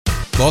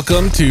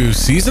Welcome to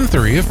Season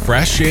 3 of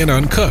Fresh and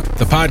Uncooked,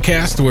 the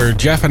podcast where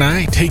Jeff and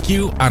I take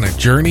you on a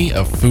journey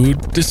of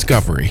food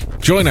discovery.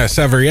 Join us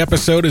every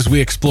episode as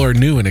we explore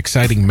new and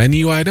exciting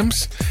menu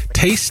items,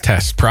 taste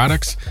test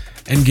products,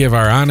 and give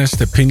our honest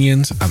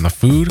opinions on the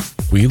food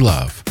we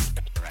love.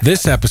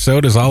 This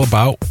episode is all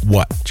about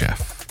what,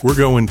 Jeff? We're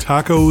going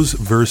tacos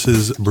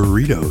versus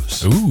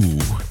burritos.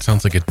 Ooh, it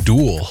sounds like a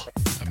duel,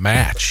 a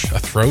match, a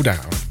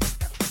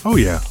throwdown. Oh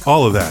yeah,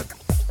 all of that.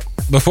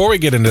 Before we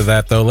get into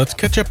that, though, let's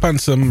catch up on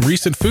some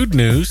recent food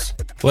news.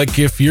 Like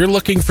if you're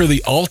looking for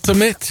the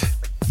ultimate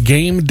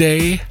game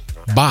day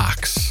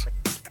box,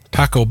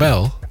 Taco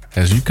Bell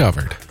has you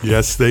covered.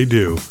 Yes, they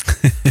do.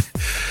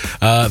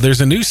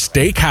 There's a new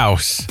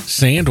steakhouse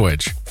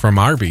sandwich from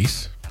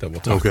Arby's that we'll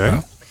talk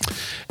about.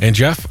 And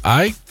Jeff,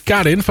 I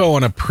got info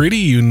on a pretty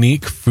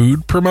unique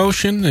food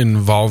promotion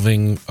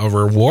involving a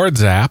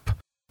rewards app,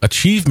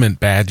 achievement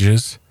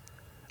badges,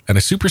 and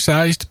a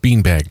supersized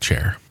beanbag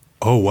chair.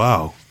 Oh,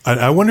 wow.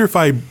 I wonder if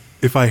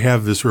I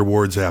have this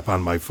rewards app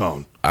on my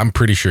phone. I'm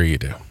pretty sure you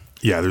do.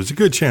 Yeah, there's a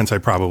good chance I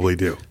probably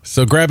do.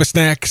 So grab a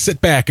snack, sit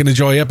back, and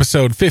enjoy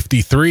episode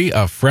 53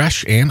 of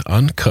Fresh and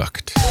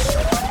Uncooked.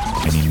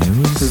 Any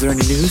news? Is there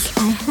any news?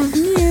 I have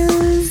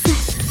news.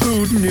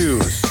 Food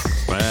news.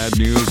 Bad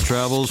news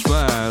travels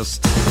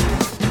fast.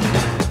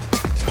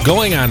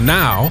 Going on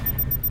now,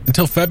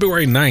 until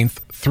February 9th,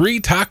 3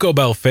 Taco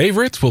Bell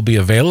favorites will be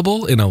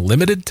available in a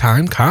limited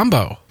time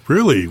combo.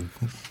 Really?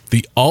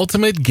 The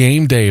ultimate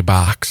game day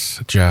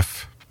box,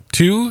 Jeff.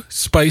 2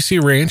 spicy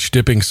ranch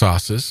dipping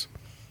sauces,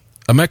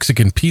 a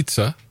Mexican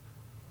pizza,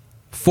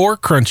 4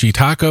 crunchy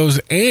tacos,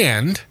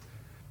 and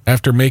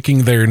after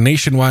making their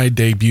nationwide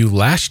debut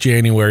last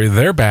January,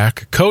 they're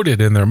back,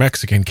 coated in their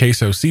Mexican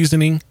queso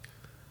seasoning,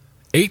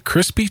 8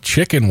 crispy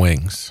chicken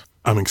wings.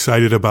 I'm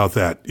excited about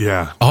that.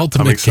 Yeah. I'm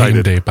Ultimate excited.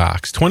 game day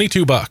box,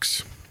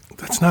 $22.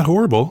 That's not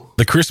horrible.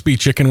 The crispy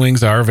chicken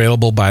wings are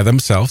available by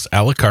themselves,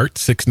 a la carte,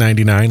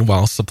 $6.99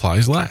 while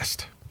supplies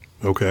last.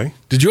 Okay.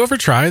 Did you ever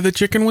try the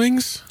chicken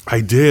wings?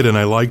 I did, and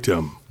I liked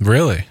them.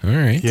 Really? All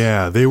right.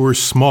 Yeah, they were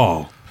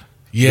small.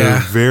 Yeah. They're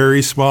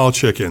very small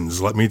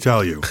chickens, let me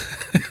tell you.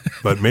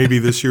 But maybe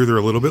this year they're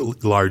a little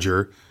bit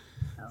larger.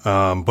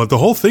 But the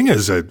whole thing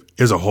as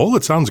a whole,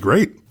 it sounds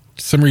great.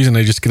 For some reason,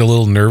 I just get a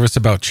little nervous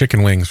about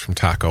chicken wings from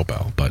Taco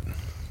Bell, but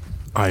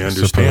I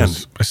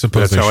understand. I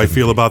suppose That's how I shouldn't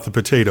feel be. about the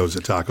potatoes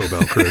at Taco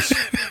Bell, Chris.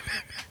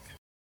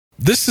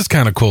 This is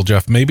kind of cool,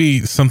 Jeff. Maybe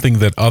something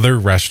that other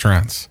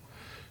restaurants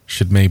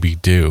should maybe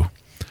do.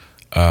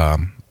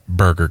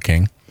 Burger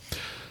King.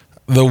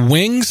 The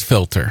Wings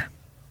filter.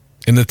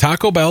 In the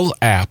Taco Bell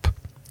app,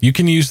 you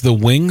can use the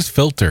Wings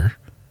filter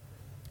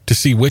to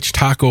see which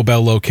Taco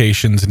Bell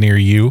locations near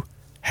you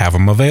have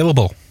them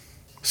available.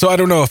 So I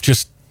don't know if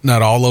just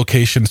not all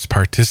locations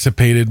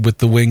participated with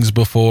the wings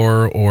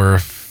before, or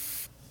if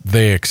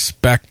they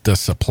expect a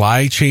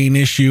supply chain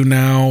issue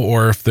now,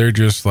 or if they're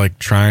just like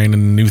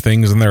trying new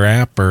things in their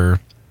app or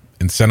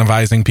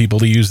incentivizing people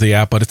to use the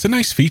app. But it's a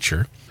nice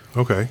feature.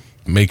 Okay.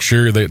 Make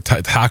sure that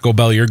Taco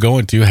Bell you're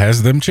going to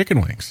has them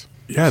chicken wings.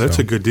 Yeah, that's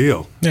a good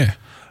deal. Yeah.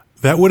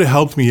 That would have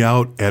helped me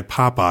out at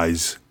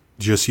Popeyes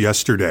just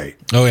yesterday.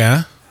 Oh,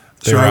 yeah?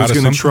 They So were I out was of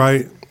going to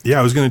something?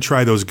 I was going to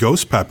try those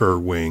ghost pepper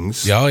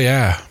wings. Oh,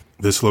 yeah.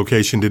 This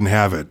location didn't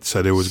have it.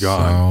 Said it was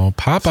gone.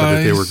 So Popeyes. Said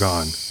that they were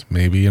gone.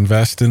 Maybe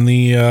invest in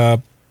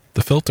the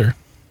filter.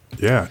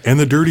 Yeah, and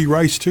the dirty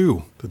rice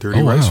too. The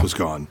dirty rice wow. was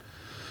gone.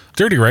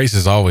 Dirty rice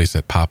is always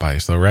at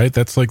Popeyes, though, right?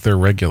 That's like their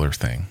regular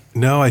thing.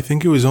 No, I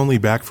think it was only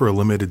back for a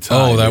limited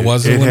time. Oh, that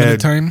was a limited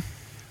time?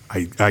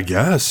 I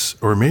guess.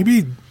 Or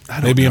maybe, I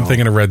don't Maybe know. I'm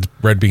thinking of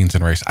red beans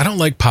and rice. I don't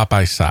like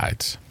Popeye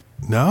sides.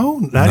 No,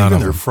 not None even of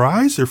their them.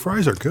 fries. Their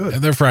fries are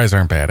good. Their fries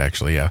aren't bad,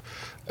 actually, yeah.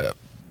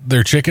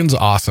 Their chicken's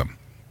awesome.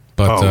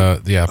 But, Oh,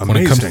 yeah, when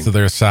it comes amazing. to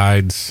their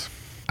sides,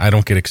 I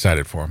don't get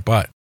excited for them.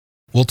 But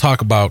we'll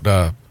talk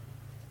about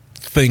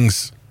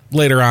things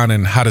later on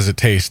and how does it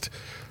taste.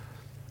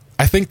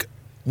 I think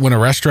when a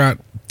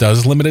restaurant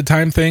does limited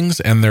time things,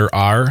 and there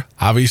are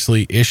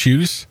obviously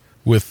issues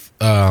with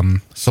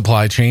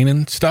supply chain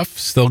and stuff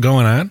still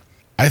going on,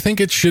 I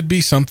think it should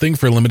be something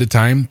for limited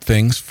time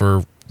things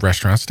for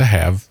restaurants to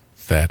have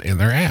that in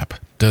their app.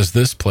 Does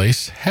this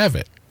place have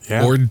it?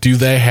 Yeah. Or do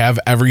they have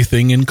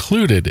everything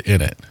included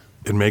in it?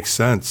 It makes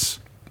sense.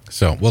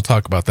 So we'll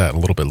talk about that a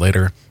little bit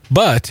later.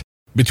 But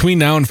between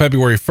now and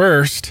February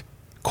 1st,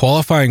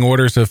 qualifying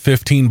orders of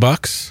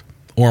 $15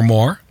 or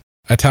more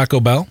at Taco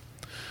Bell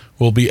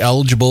will be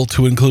eligible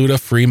to include a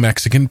free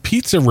Mexican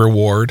pizza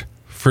reward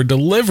for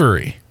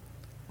delivery.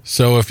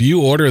 So if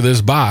you order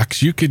this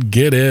box, you could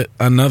get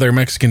another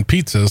Mexican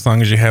pizza as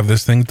long as you have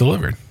this thing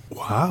delivered.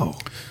 Wow.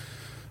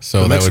 So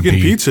The that Mexican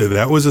would be pizza,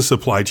 that was a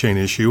supply chain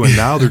issue, and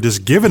now they're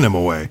just giving them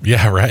away.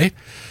 Yeah, right?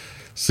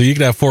 So you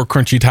could have 4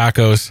 crunchy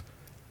tacos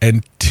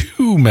and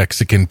 2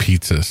 Mexican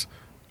pizzas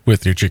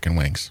with your chicken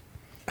wings.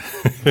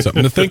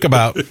 Something to think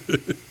about.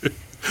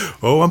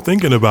 Oh, I'm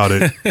thinking about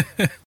it.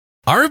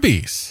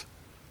 Arby's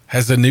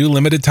has a new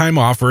limited time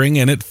offering,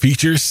 and it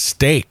features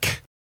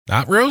steak.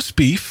 Not roast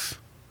beef,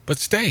 but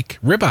steak,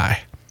 ribeye.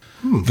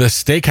 The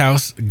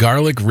Steakhouse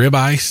Garlic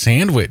Ribeye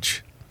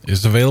Sandwich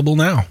is available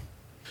now.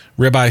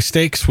 Ribeye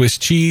steak, Swiss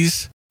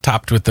cheese,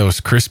 topped with those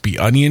crispy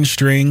onion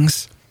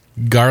strings,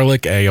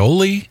 garlic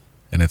aioli,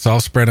 and it's all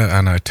spread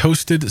on a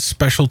toasted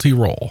specialty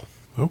roll.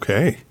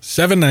 Okay.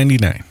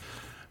 $7.99.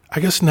 I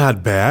guess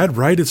not bad,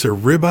 right? It's a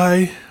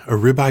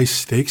ribeye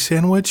steak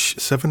sandwich,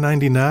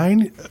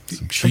 $7.99.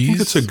 Some I cheese. think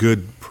it's a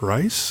good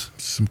price.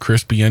 Some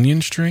crispy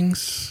onion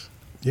strings.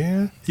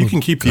 Yeah. You can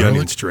keep the garlic.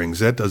 onion strings.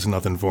 That does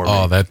nothing for me.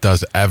 Oh, that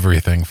does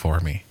everything for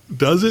me.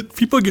 Does it?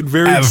 People get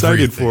very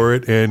excited for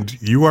it,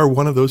 and you are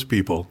one of those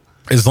people.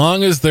 As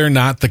long as they're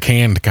not the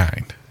canned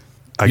kind.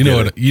 You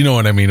know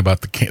what I mean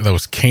about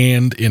those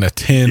canned in a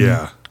tin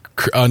Yeah.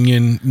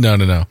 onion.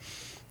 No.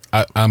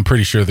 I'm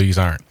pretty sure these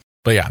aren't.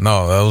 But yeah,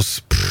 no,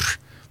 those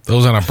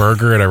on a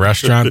burger at a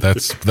restaurant,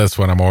 that's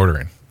what I'm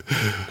ordering.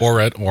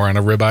 Or on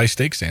a ribeye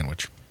steak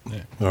sandwich.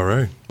 Yeah. All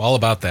right. All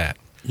about that.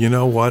 You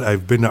know what?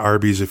 I've been to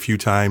Arby's a few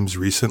times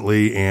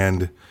recently,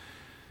 and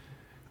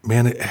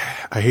man,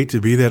 I hate to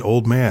be that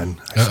old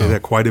man. I say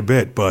that quite a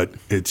bit, but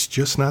it's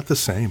just not the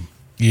same.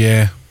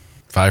 Yeah.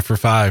 5 for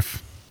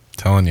 $5.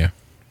 Telling you.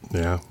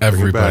 Yeah. bring it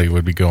Everybody back.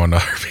 would be going to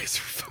Arby's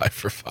for 5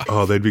 for $5.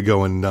 Oh, they'd be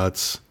going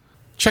nuts.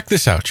 Check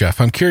this out,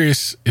 Jeff. I'm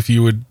curious if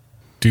you would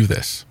do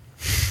this.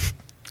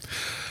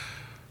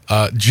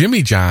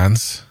 Jimmy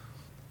John's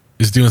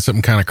is doing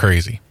something kind of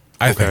crazy.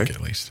 I think, at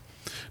least.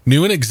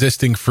 New and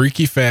existing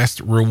Freaky Fast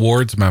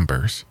Rewards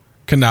members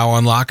can now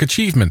unlock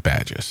achievement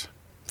badges.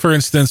 For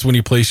instance, when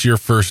you place your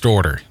first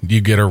order, you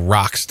get a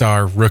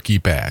Rockstar Rookie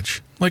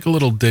badge, like a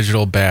little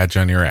digital badge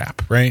on your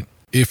app, right?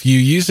 If you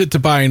use it to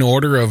buy an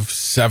order of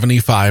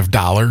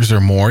 $75 or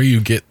more,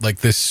 you get like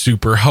this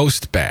Super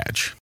Host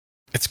badge.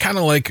 It's kind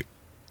of like,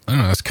 I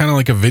don't know, it's kind of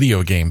like a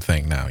video game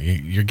thing now.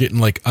 You're getting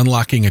like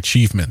unlocking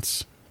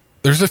achievements.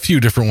 There's a few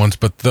different ones,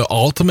 but the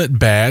ultimate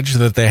badge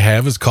that they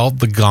have is called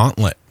the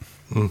Gauntlet.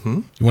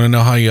 Mm-hmm. You want to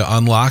know how you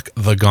unlock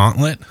the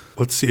Gauntlet?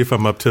 Let's see if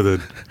I'm up to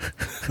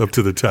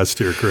the test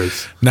here,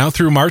 Chris. Now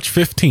through March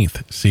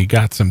 15th, so you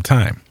got some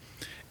time.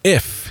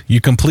 If you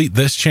complete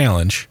this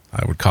challenge,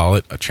 I would call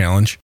it a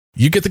challenge,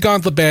 you get the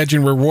Gauntlet badge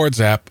in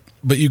Rewards app,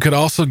 but you could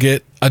also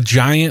get a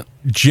giant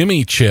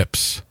Jimmy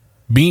Chips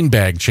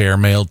beanbag chair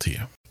mailed to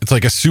you. It's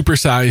like a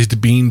supersized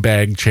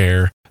beanbag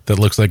chair that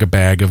looks like a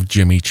bag of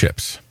Jimmy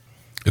Chips.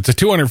 It's a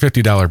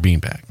 $250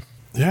 beanbag.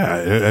 Yeah,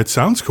 it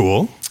sounds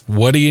cool.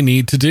 What do you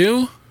need to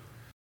do?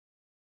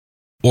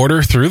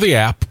 Order through the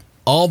app,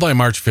 all by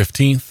March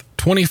 15th,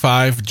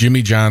 25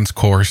 Jimmy John's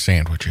core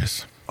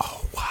sandwiches.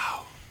 Oh,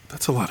 wow.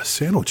 That's a lot of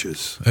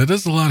sandwiches. It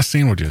is a lot of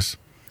sandwiches.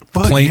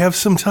 But you have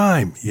some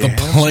time. The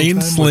plain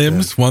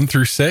Slims 1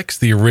 through 6,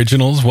 the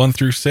originals 1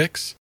 through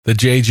 6, the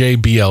JJ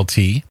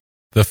BLT,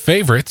 the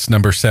favorites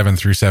number 7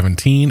 through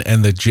 17,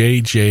 and the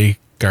JJ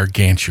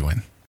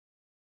Gargantuan.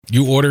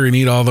 You order and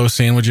eat all those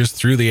sandwiches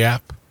through the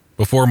app.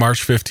 Before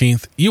March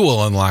 15th, you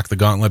will unlock the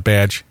Gauntlet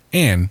badge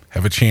and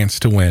have a chance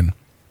to win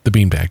the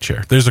beanbag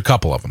chair. There's a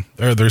couple of them.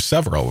 There's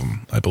several of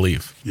them, I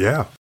believe.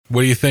 Yeah.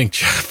 What do you think,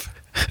 Jeff?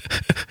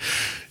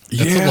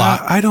 That's a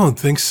lot. I don't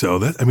think so.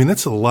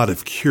 That's a lot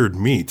of cured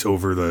meat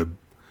over the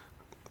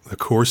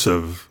course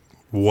of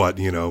what,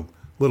 a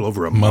little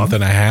over a month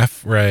and a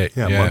half, right?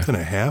 Yeah, a month and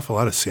a half. A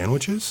lot of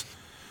sandwiches.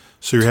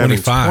 So you're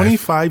having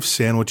 25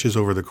 sandwiches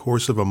over the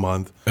course of a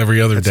month.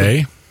 Every other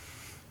day?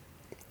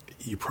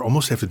 You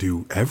almost have to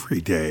do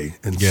every day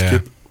and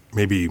skip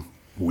maybe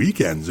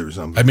weekends or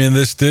something. I mean,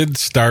 this did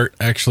start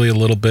actually a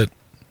little bit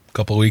a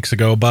couple of weeks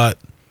ago, but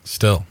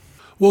still.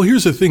 Well,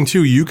 here's the thing,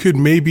 too. You could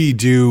maybe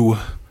do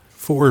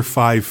 4 or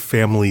 5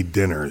 family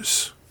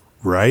dinners,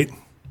 right?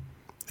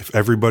 If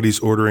everybody's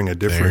ordering a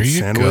different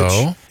sandwich.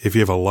 Go. If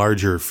you have a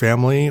larger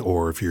family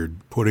or if you're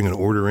putting an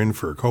order in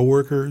for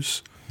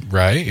coworkers.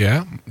 Right,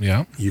 yeah.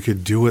 You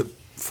could do it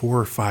 4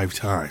 or 5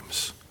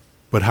 times.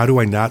 But how do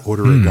I not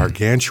order a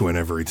gargantuan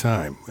every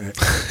time?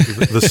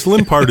 The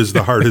slim part is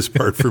the hardest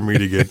part for me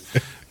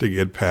to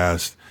get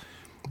past.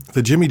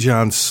 The Jimmy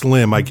John's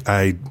Slim,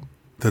 I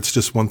that's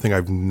just one thing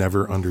I've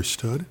never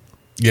understood.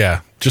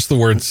 Yeah, just the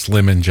word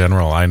slim in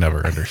general, I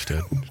never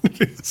understood.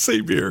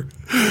 Same here.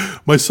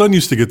 My son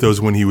used to get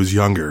those when he was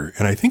younger,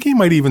 and I think he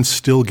might even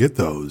still get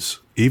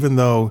those, even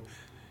though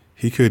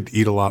he could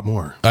eat a lot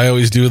more. I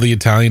always do the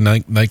Italian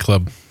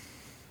nightclub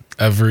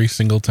every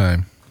single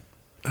time.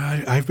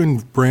 I've been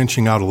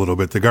branching out a little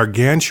bit. The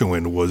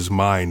gargantuan was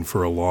mine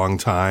for a long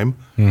time,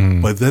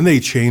 but then they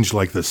changed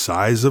like the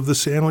size of the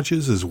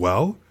sandwiches as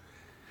well,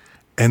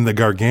 and the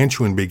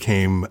gargantuan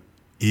became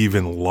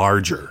even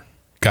larger.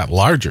 Got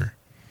larger?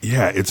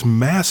 Yeah, it's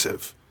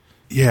massive.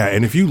 Yeah,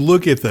 and if you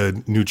look at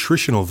the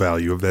nutritional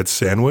value of that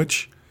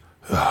sandwich,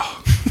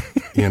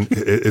 and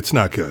it's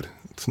not good.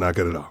 It's not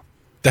good at all.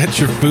 That's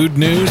your food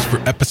news for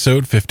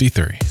episode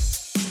 53.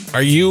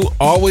 Are you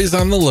always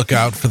on the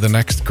lookout for the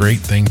next great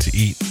thing to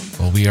eat?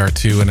 Well, we are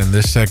too, and in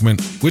this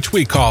segment, which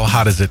we call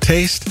How Does It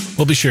Taste?,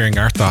 we'll be sharing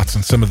our thoughts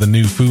on some of the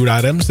new food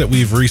items that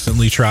we've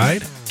recently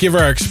tried, give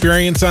our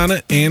experience on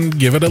it, and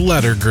give it a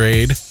letter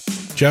grade.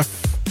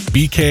 Jeff,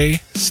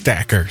 BK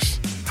Stackers,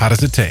 how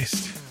does it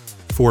taste?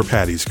 4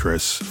 patties,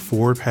 Chris.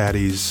 4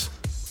 patties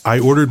I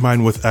ordered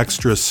mine with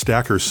extra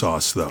stacker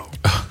sauce, though.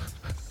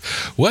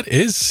 What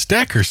is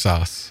stacker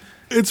sauce?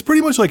 It's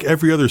pretty much like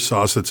every other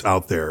sauce that's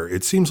out there.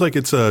 It seems like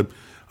it's a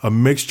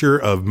mixture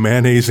of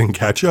mayonnaise and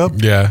ketchup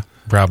Yeah,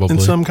 probably.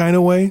 in some kind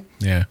of way.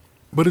 Yeah.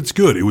 But it's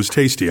good. It was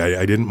tasty.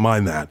 I didn't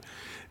mind that.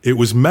 It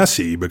was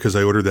messy because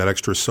I ordered that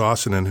extra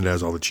sauce and then it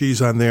has all the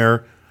cheese on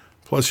there.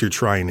 Plus, you're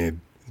trying to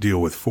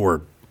deal with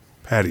 4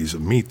 patties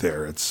of meat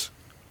there. It's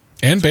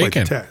And quite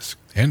bacon. the task.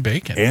 And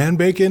bacon. And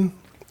bacon.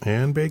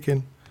 And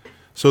bacon.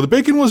 So the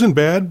bacon wasn't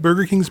bad.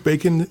 Burger King's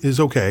bacon is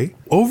okay.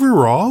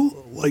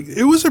 Overall, like,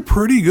 it was a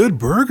pretty good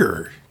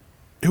burger.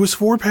 It was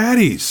 4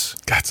 patties.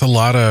 That's a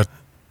lot of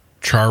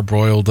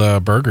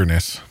charbroiled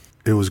burgerness.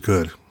 It was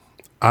good.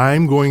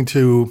 I'm going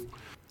to,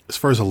 as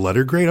far as a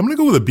letter grade, I'm going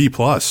to go with a B+.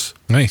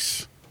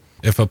 Nice.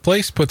 If a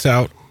place puts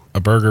out a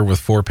burger with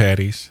 4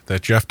 patties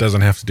that Jeff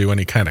doesn't have to do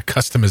any kind of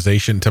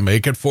customization to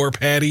make it 4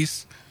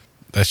 patties,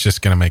 that's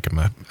just going to make him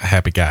a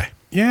happy guy.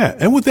 Yeah,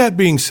 and with that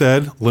being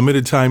said,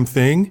 limited time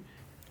thing,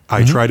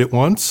 I tried it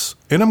once,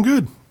 and I'm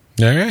good.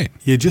 All right.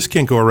 You just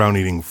can't go around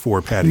eating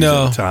 4 patties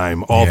No. at a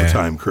time, all the Yeah.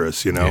 time,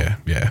 Chris, you know?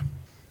 Yeah.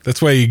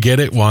 That's why you get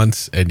it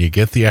once and you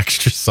get the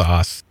extra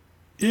sauce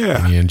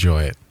Yeah. and you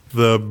enjoy it.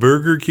 The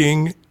Burger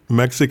King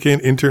Mexican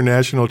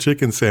International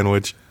Chicken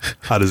Sandwich.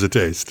 How does it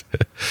taste?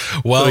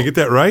 Well, Did I get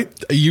that right?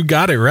 you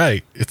got it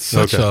right. It's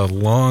such Okay. a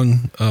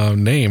long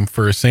name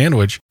for a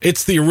sandwich.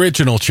 It's the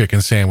original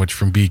chicken sandwich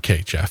from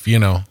BK, Jeff. You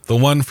know, the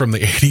one from the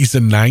 80s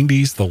and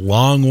 90s, the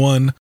long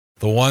one,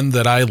 the one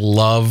that I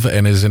love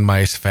and is in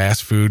my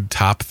fast food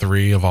top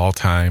 3 of all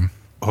time.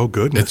 Oh,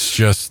 goodness. It's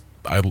just,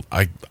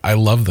 I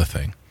love the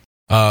thing.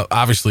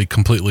 Obviously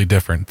completely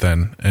different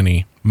than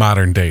any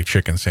modern day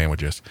chicken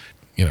sandwiches.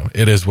 You know,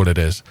 it is what it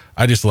is.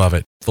 I just love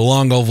it. The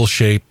long oval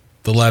shape,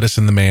 the lettuce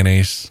and the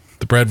mayonnaise,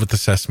 the bread with the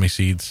sesame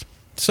seeds.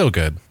 So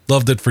good.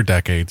 Loved it for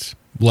decades.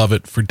 Love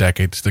it for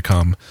decades to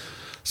come.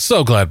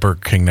 So glad Burger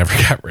King never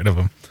got rid of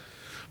them.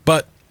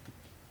 But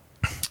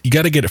you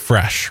got to get it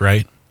fresh,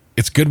 right?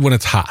 It's good when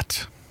it's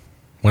hot.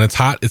 When it's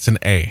hot, it's an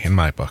A in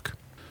my book.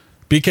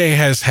 BK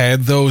has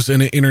had those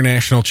in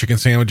international chicken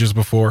sandwiches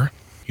before,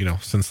 you know,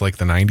 since like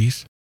the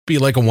 90s. Be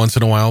like a once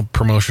in a while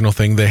promotional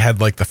thing. They had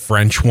like the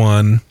French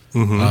one,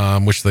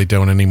 which they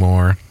don't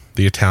anymore.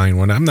 The Italian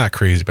one. I'm not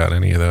crazy about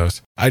any of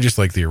those. I just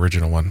like the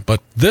original one.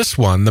 But this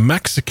one, the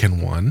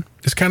Mexican one,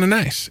 is kind of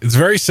nice. It's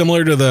very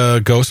similar to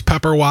the Ghost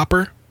Pepper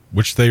Whopper,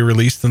 which they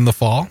released in the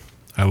fall.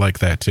 I like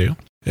that too.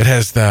 It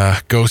has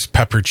the ghost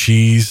pepper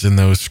cheese and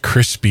those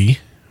crispy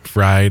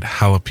fried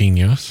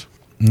jalapenos.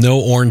 No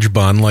orange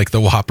bun like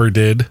the Whopper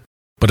did,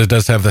 but it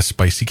does have the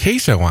spicy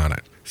queso on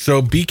it.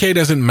 So BK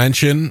doesn't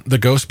mention the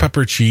ghost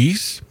pepper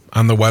cheese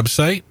on the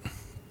website,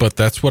 but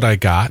that's what I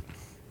got,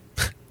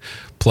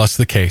 plus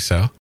the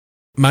queso.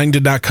 Mine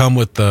did not come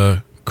with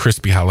the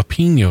crispy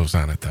jalapenos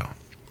on it, though.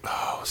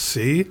 Oh,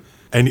 see?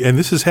 And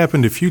this has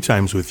happened a few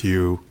times with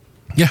you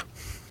Yeah,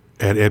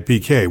 at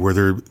BK, where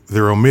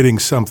they're omitting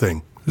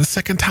something. the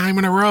second time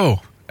in a row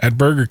at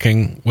Burger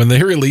King, when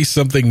they release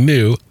something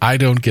new, I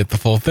don't get the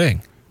full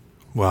thing.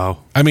 Wow.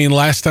 I mean,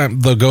 last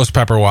time, the Ghost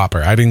Pepper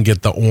Whopper, I didn't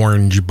get the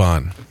orange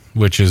bun,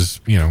 which is,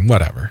 you know,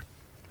 whatever.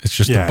 It's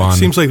just a Yeah, bun. it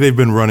seems like they've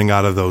been running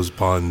out of those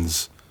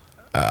buns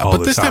all but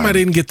the this time I time.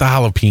 didn't get the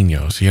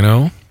jalapenos, you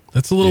know?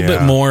 That's a little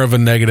bit Yeah. more of a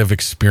negative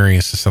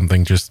experience to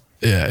something just,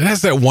 yeah, it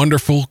has that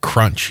wonderful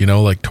crunch, you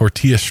know, like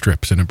tortilla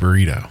strips in a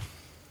burrito.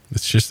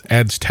 It just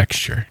adds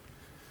texture.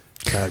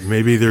 God,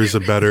 maybe there's a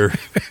better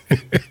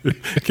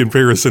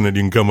comparison that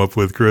you can come up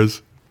with,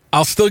 Chris.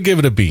 I'll still give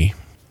it a B.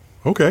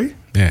 Okay.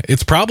 Yeah,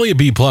 it's probably a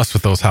B plus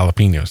with those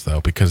jalapenos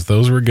though, because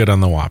those were good on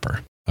the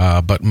Whopper.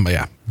 But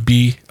yeah,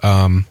 B.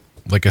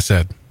 Like I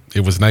said,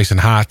 it was nice and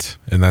hot,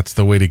 and that's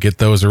the way to get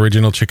those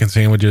original chicken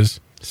sandwiches.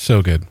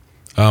 So good.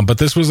 But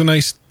this was a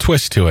nice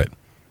twist to it.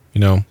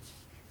 You know, a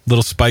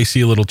little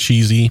spicy, a little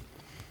cheesy.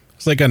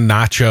 It's like a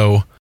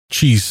nacho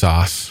cheese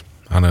sauce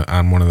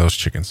on one of those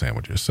chicken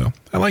sandwiches. So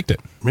I liked it.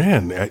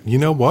 Man, you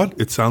know what?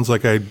 It sounds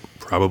like I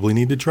probably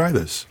need to try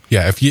this.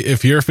 Yeah,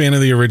 if you're a fan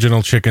of the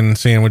original chicken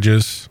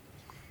sandwiches,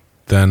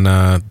 then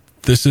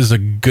this is a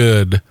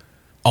good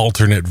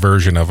alternate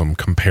version of them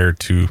compared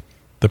to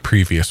the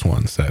previous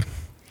ones that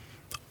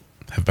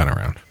have been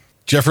around.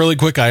 Jeff, really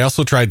quick, I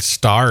also tried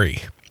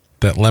Starry,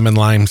 that lemon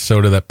lime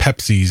soda that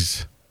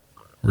Pepsi's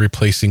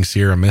replacing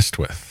Sierra Mist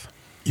with.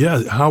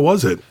 Yeah, how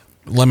was it?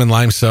 Lemon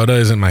lime soda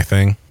isn't my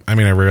thing. I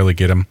mean, I rarely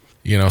get them.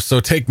 You know, so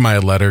take my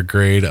letter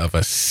grade of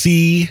a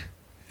C,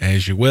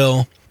 as you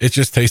will. It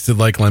just tasted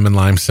like lemon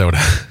lime soda.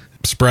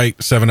 Sprite,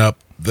 7-Up,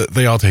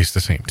 they all taste the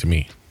same to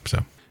me.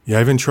 So Yeah, I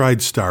haven't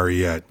tried Starry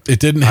yet.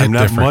 it didn't hit I'm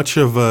not different.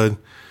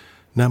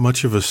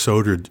 much of a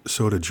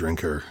soda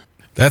drinker.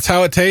 That's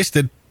how it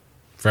tasted.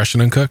 Fresh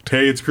and uncooked.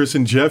 Hey, it's Chris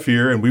and Jeff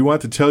here, and we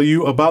want to tell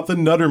you about the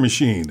Nutter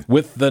Machine.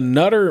 With the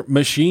Nutter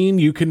Machine,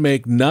 you can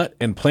make nut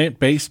and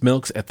plant-based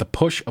milks at the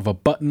push of a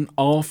button,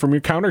 all from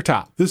your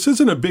countertop. This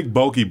isn't a big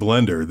bulky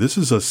blender. This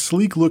is a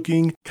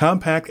sleek-looking,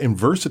 compact, and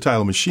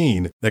versatile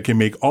machine that can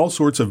make all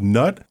sorts of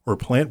nut or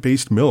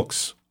plant-based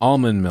milks.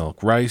 almond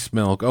milk, rice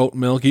milk, oat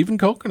milk, even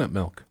coconut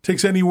milk.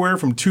 Takes anywhere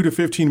from 2 to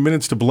 15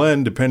 minutes to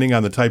blend depending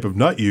on the type of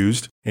nut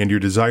used and your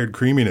desired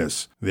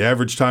creaminess. The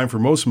average time for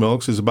most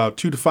milks is about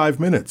 2 to 5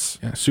 minutes.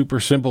 Yeah, super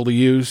simple to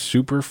use,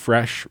 super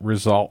fresh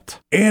result.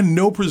 And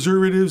no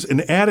preservatives and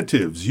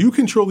additives. You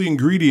control the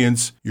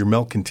ingredients your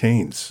milk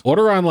contains.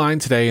 Order online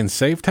today and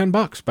save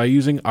 $10 by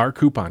using our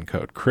coupon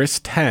code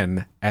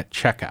CHRIS10 at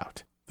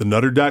checkout.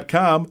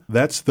 TheNutter.com.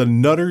 That's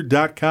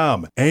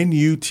TheNutter.com.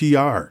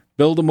 NUTR.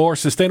 Build a more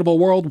sustainable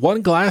world,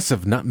 one glass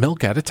of nut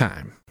milk at a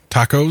time.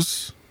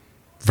 Tacos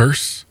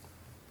versus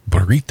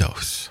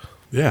burritos.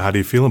 Yeah, how do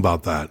you feel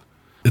about that?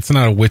 It's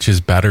not a which is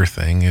better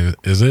thing,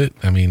 is it?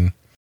 I mean,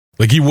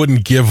 like you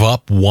wouldn't give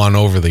up one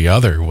over the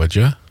other, would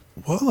you?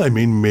 Well, I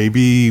mean,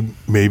 maybe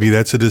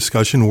that's a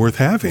discussion worth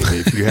having.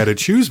 If you had to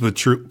choose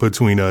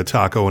between a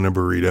taco and a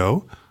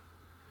burrito,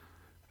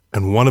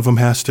 and one of them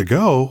has to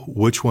go,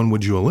 which one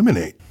would you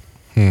eliminate?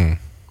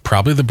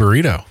 Probably the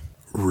burrito.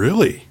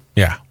 Really?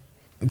 Yeah.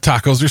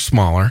 Tacos are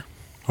smaller,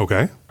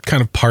 Okay.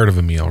 kind of part of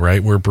a meal,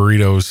 right? Where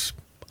burritos,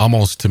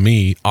 almost to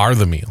me, are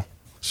the meal.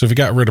 So if you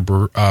got rid of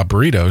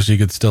burritos, you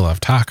could still have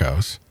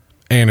tacos.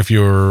 And if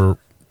you're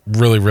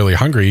really, really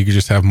hungry, you could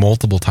just have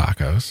multiple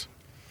tacos.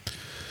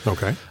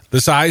 Okay. The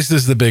size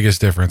is the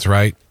biggest difference,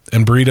 right?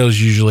 And burritos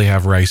usually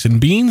have rice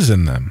and beans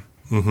in them.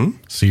 Mm-hmm.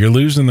 So you're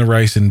losing the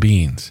rice and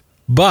beans.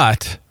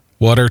 But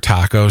what are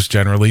tacos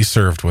generally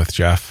served with,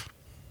 Jeff?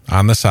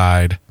 On the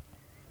side,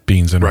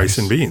 beans and rice. Rice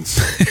and beans.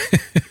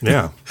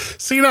 Yeah.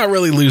 So you're not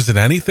really losing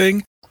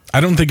anything.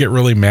 I don't think it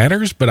really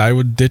matters, but I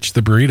would ditch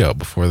the burrito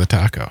before the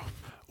taco.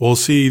 Well,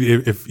 see,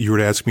 if you were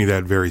to ask me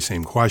that very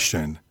same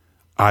question,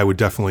 I would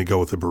definitely go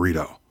with the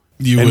burrito.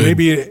 You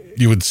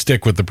would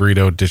stick with the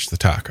burrito, ditch the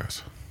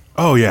tacos.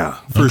 Oh, yeah,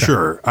 for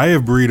sure. I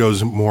have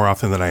burritos more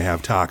often than I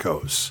have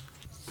tacos.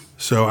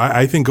 So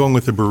I think going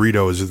with the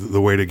burrito is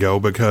the way to go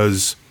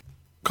because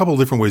a couple of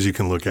different ways you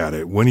can look at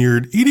it. When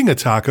you're eating a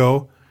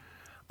taco,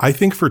 I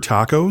think for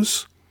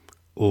tacos,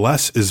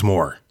 less is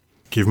more.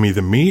 Give me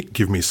the meat,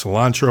 give me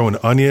cilantro and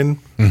onion,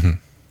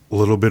 a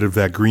little bit of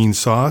that green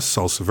sauce,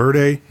 salsa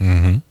verde,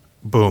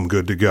 boom,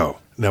 good to go.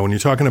 Now, when you're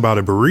talking about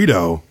a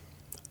burrito,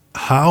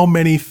 how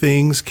many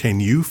things can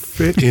you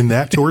fit in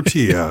that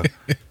tortilla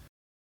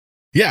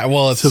Yeah,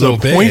 well, it's to so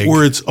the big. point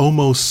where it's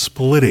almost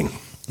splitting?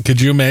 Could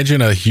you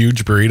imagine a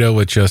huge burrito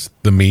with just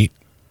the meat,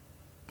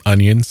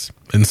 onions,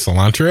 and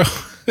cilantro?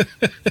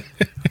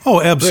 Oh,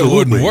 It absolutely.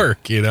 wouldn't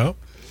work, you know?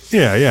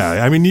 Yeah,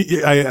 yeah. I mean,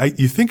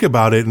 you think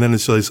about it, and then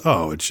it's like,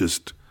 oh, it's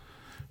just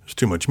there's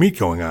too much meat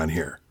going on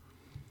here.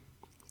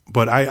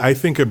 But I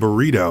think a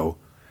burrito,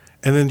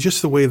 and then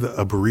just the way that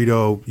a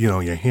burrito, you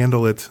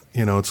handle it,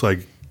 it's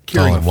like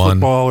carrying All a in one.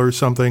 football or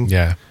something.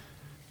 Yeah.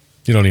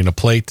 You don't need a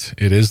plate.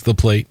 It is the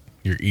plate.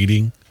 You're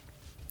eating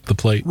the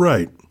plate.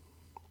 Right.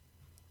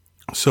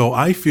 So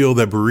I feel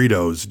that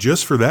burritos,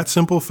 just for that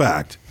simple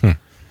fact,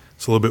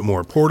 it's a little bit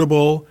more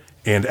portable,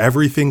 and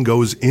everything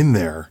goes in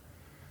there.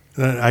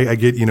 And I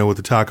get, with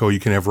the taco, you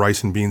can have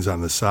rice and beans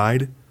on the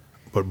side,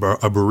 but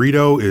a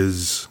burrito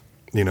is,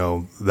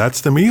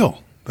 that's the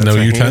meal. That's No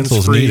a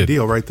utensils hands-free needed.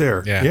 deal right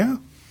there. Yeah. Yeah.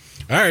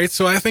 All right,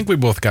 so I think we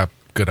both got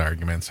good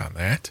arguments on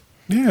that.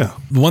 Yeah.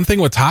 One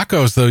thing with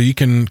tacos, though, you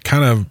can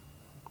kind of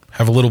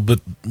have a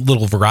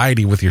little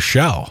variety with your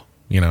shell,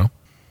 You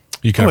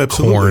can have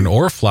absolutely. corn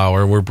or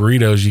flour, where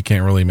burritos, you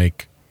can't really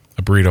make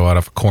a burrito out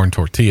of a corn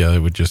tortilla. It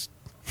would just,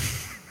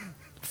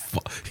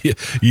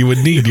 you would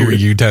need your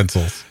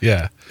utensils.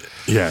 Yeah.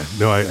 Yeah.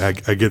 No, I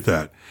get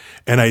that.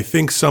 And I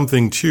think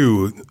something,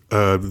 too,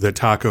 that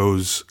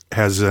tacos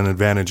has an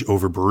advantage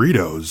over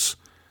burritos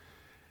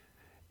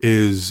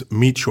is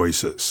meat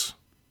choices,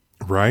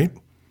 right?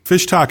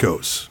 Fish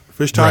tacos.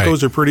 Fish tacos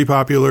Right. are pretty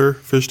popular.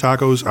 Fish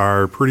tacos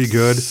are pretty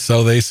good.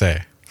 So they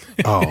say.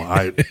 Oh,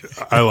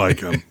 I like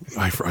them.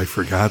 I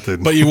forgot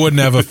that. But you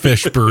wouldn't have a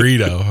fish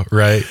burrito,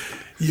 right?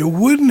 you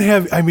wouldn't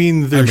have. I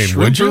mean, there's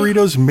would shrimp you?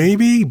 burritos,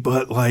 maybe,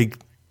 but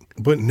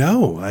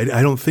no, I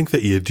don't think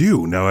that you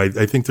do. Now, I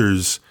think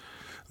there's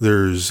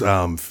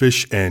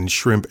fish and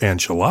shrimp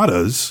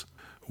enchiladas,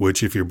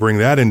 which if you bring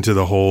that into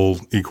the whole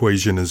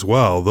equation as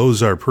well,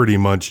 those are pretty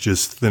much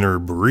just thinner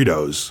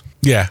burritos.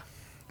 Yeah.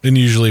 And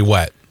usually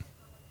wet,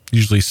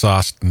 usually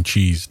sauced and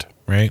cheesed,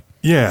 right?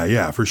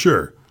 Yeah, for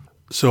sure.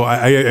 So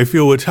I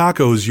feel with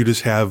tacos, you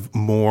just have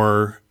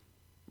more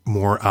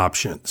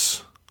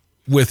options.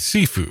 With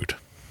seafood,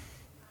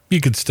 you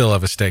could still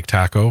have a steak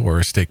taco or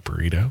a steak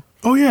burrito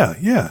Oh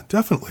yeah,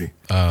 definitely.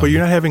 But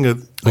you're not having or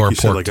a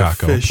pork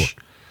taco, a fish.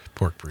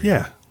 pork burrito.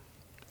 Yeah,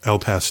 El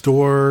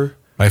Pastor,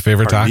 My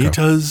favorite taco.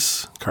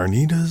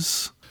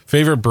 carnitas.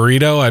 Favorite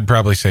burrito, I'd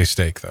probably say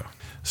steak, though.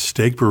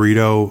 Steak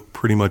burrito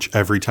pretty much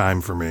every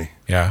time for me.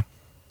 Yeah.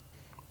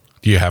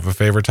 Do you have a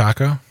favorite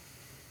taco?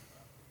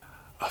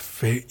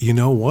 You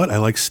know what? I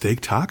like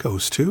steak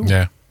tacos too.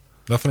 Yeah.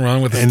 Nothing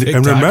wrong with a And steak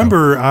taco.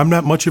 remember, I'm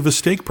not much of a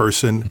steak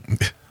person,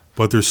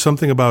 but there's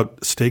something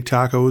about steak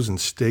tacos and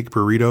steak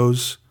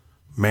burritos,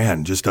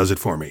 man, just does it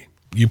for me.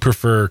 You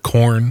prefer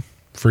corn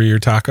for your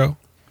taco?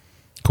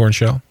 Corn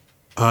shell?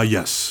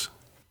 Yes.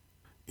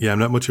 Yeah, I'm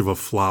not much of a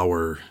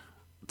flour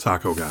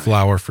taco guy.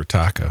 Flour for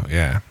taco.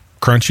 Yeah.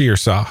 Crunchy or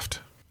soft?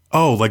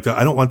 Oh, like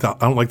I don't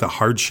like the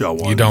hard shell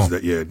ones don't?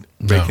 that you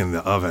bake in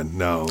the oven.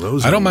 No,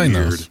 those I don't are mind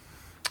weird. those.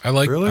 I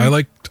like Really?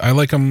 I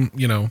like them,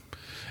 you know.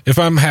 If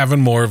I'm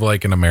having more of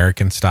like an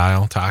American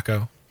style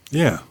taco,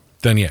 Yeah.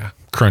 then yeah,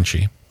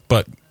 crunchy.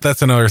 But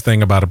that's another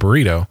thing about a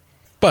burrito.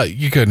 But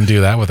you couldn't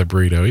do that with a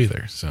burrito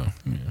either. So,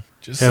 yeah.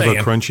 Just Have saying.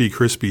 a crunchy,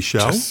 crispy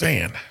shell. Just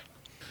saying.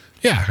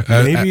 Yeah.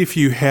 Maybe if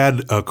you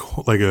had a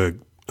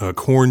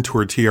corn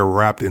tortilla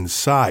wrapped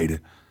inside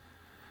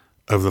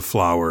of the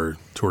flour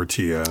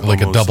tortilla.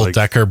 like a almost double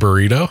decker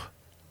burrito.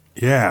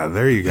 Yeah,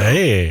 there you go.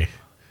 Hey,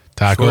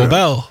 Taco Sorta.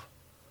 Bell.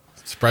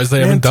 Surprised they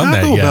Man, haven't done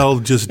Taco that yet.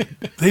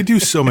 Bell they do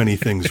so many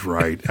things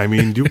right. I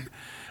mean,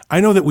 I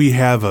know that we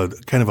have a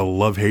kind of a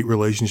love-hate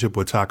relationship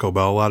with Taco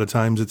Bell a lot of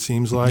times, it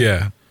seems like.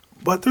 Yeah.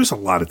 But there's a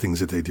lot of things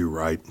that they do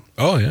right.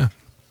 Oh, yeah.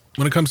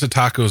 When it comes to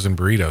tacos and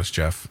burritos,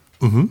 Jeff,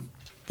 the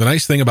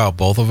nice thing about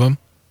both of them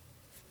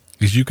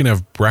is you can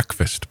have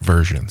breakfast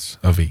versions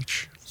of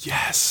each.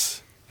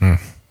 Yes.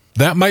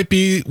 That might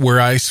be where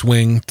I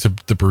swing to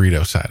the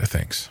burrito side of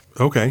things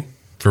Okay.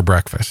 for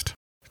breakfast.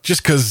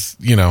 Just because,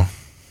 you know,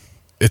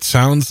 it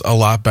sounds a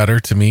lot better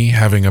to me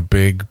having a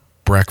big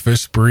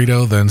breakfast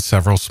burrito than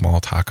several small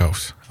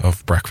tacos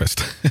of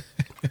breakfast.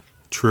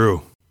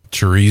 True.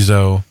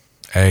 Chorizo,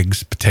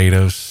 eggs,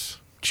 potatoes,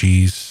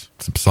 cheese,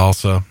 some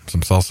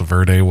salsa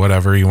verde,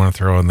 whatever you want to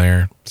throw in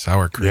there,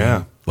 sour cream.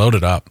 Yeah. Load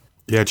it up.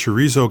 Yeah,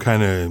 chorizo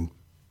kind of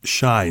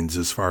shines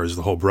as far as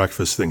the whole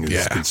breakfast thing is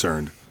Yeah.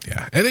 concerned.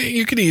 Yeah. And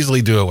you could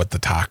easily do it with the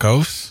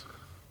tacos.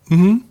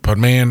 Mm-hmm. But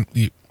man,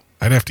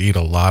 I'd have to eat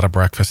a lot of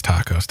breakfast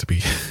tacos to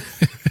be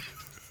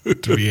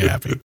to be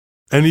happy.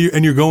 And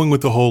you're going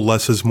with the whole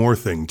less is more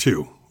thing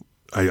too.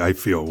 I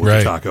feel with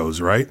Right. the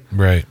tacos, right?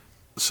 Right.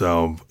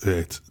 So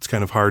it's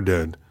kind of hard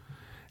to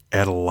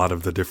add a lot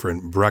of the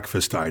different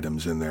breakfast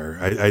items in there.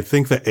 I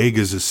think the egg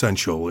is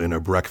essential in a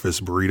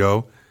breakfast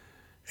burrito,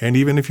 and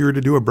even if you were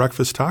to do a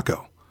breakfast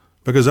taco,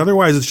 because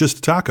otherwise it's just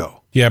a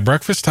taco. Yeah,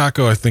 breakfast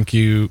taco, I think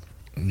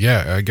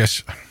I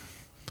guess, I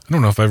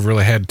don't know if I've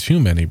really had too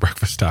many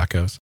breakfast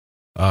tacos.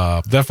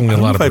 Definitely I a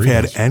don't lot know of if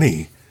I've burritos. had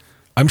any.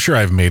 I'm sure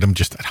I've made them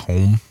just at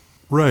home,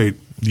 Right.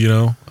 you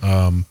know,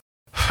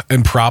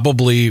 and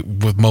probably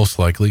with most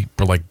likely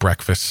for like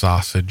breakfast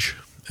sausage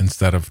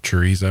instead of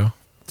chorizo.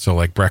 So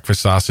like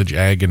breakfast sausage,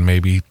 egg, and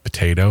maybe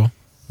potato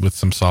with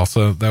some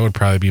salsa. That would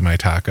probably be my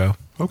taco.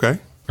 Okay.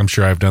 I'm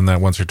sure I've done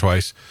that once or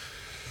twice.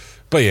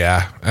 But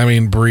yeah, I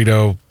mean,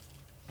 burrito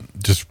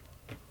just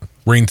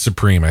reigns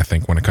supreme, I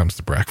think, when it comes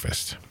to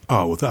breakfast.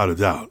 Oh, without a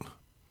doubt.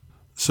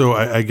 So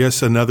I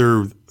guess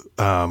another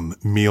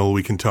meal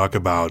we can talk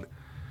about,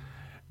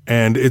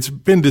 and it's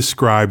been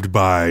described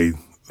by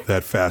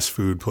that fast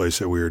food place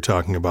that we were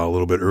talking about a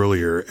little bit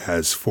earlier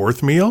as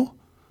fourth meal.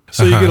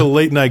 So you get a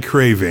late night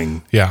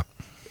craving. Yeah.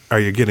 Are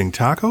you getting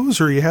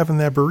tacos or are you having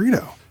that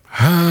burrito?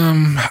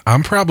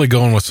 I'm probably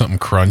going with something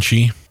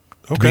crunchy,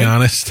 to be Okay.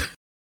 honest.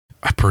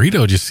 A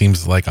burrito just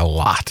seems like a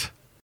lot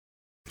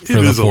for It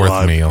the is a fourth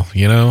lot. meal,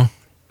 you know?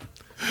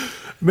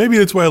 Maybe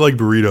that's why I like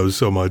burritos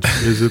so much.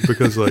 Is it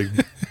because like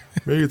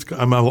maybe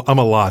I'm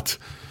a lot.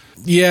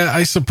 Yeah,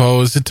 I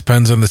suppose it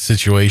depends on the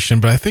situation,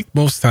 but I think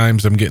most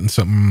times I'm getting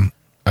some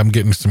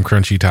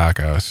crunchy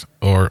tacos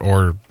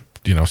or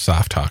you know,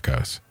 soft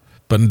tacos.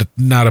 But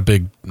not a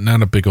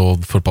big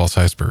old football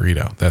sized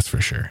burrito, that's for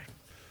sure.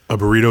 A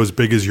burrito as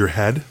big as your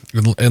head?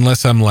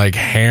 Unless I'm like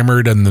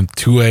hammered in the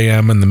 2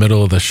 a.m. in the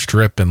middle of the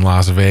strip in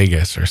Las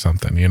Vegas or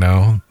something, you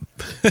know?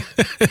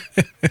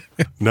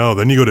 No,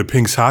 then you go to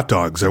Pink's Hot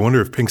Dogs. I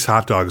wonder if Pink's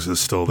Hot Dogs is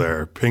still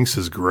there. Pink's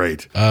is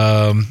great.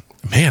 Man,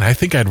 I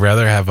think I'd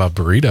rather have a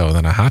burrito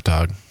than a hot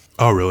dog.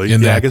 Oh, really?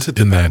 I guess it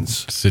in that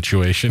depends.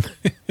 situation.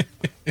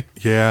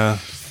 Yeah.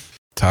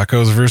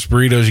 Tacos versus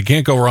burritos, you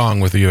can't go wrong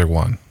with either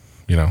one.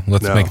 You know,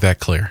 let's No. make that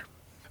clear.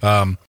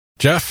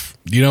 Jeff,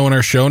 you know, in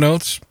our show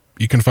notes,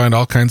 you can find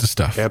all kinds of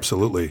stuff.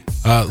 Absolutely.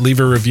 Leave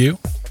a review,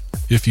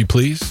 if you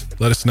please.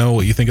 Let us know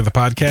what you think of the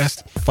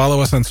podcast.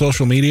 Follow us on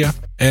social media.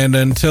 And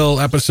until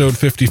episode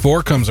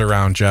 54 comes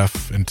around,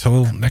 Jeff,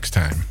 until next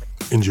time.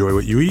 Enjoy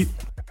what you eat.